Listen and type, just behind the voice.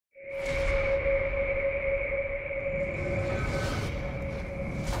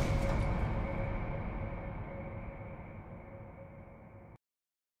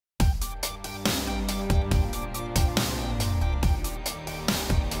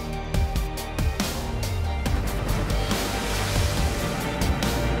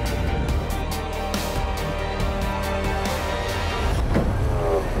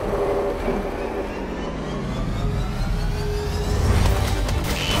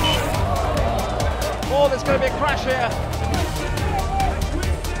there's going to be a crash here.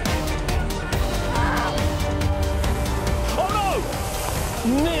 Oh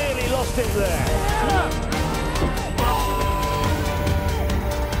no! Nearly lost it there.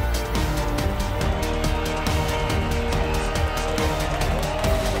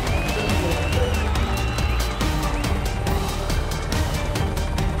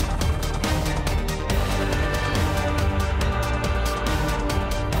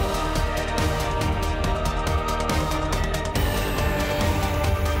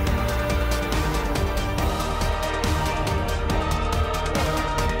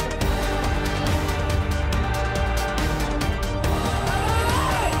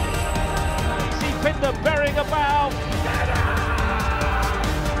 Bearing about.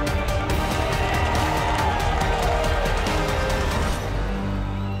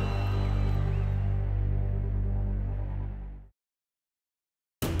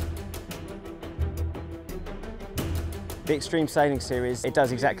 The Extreme Sailing Series, it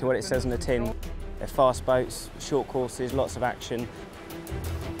does exactly what it says on the tin. They're fast boats, short courses, lots of action.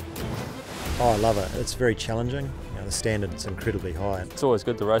 Oh, I love it. It's very challenging. The standard's incredibly high. It's always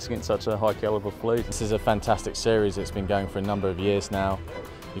good to race against such a high calibre fleet. This is a fantastic series. It's been going for a number of years now.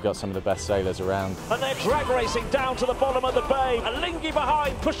 You've got some of the best sailors around. And they're drag racing down to the bottom of the bay. A Lingy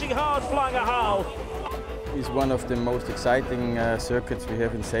behind, pushing hard, flying a hull. It's one of the most exciting circuits we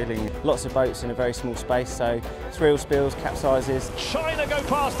have in sailing. Lots of boats in a very small space, so thrill spills, capsizes. China go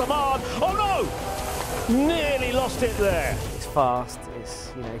past the mark. Oh no! Nearly lost it there. It's fast,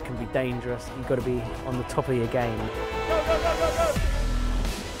 it can be dangerous. You've got to be on the top of your game. Go, go, go, go, go!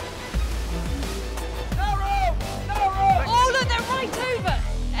 Oh look, they're right over!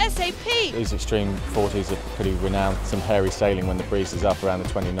 SAP! These Extreme 40s are pretty renowned. Some hairy sailing when the breeze is up around the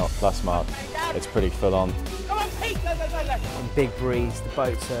 20 knot plus mark. It's pretty full on. Come on, Pete! Go, go, go, go! In big breeze, the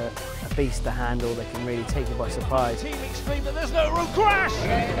boats are a beast to handle. They can really take you by surprise. Team Extreme, but there's no room. Crash!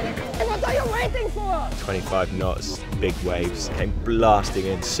 What are you waiting for? 25 knots, big waves, came blasting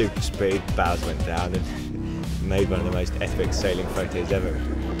in, super speed, bows went down and made one of the most epic sailing photos ever.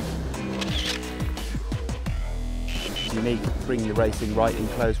 It's unique, bringing the racing right in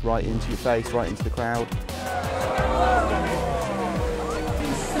close, right into your face, right into the crowd.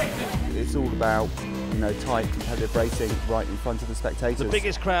 It's all about, tight competitive racing right in front of the spectators. The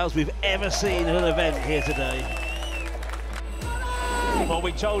biggest crowds we've ever seen at an event here today. Well,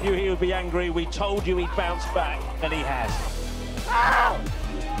 we told you he would be angry, we told you he'd bounce back, and he has.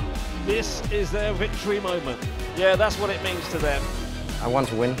 This is their victory moment. Yeah, that's what it means to them. I want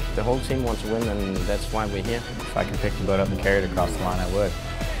to win, the whole team wants to win, and that's why we're here. If I can pick the boat up and carry it across the line, I would.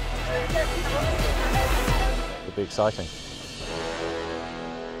 It'd be exciting.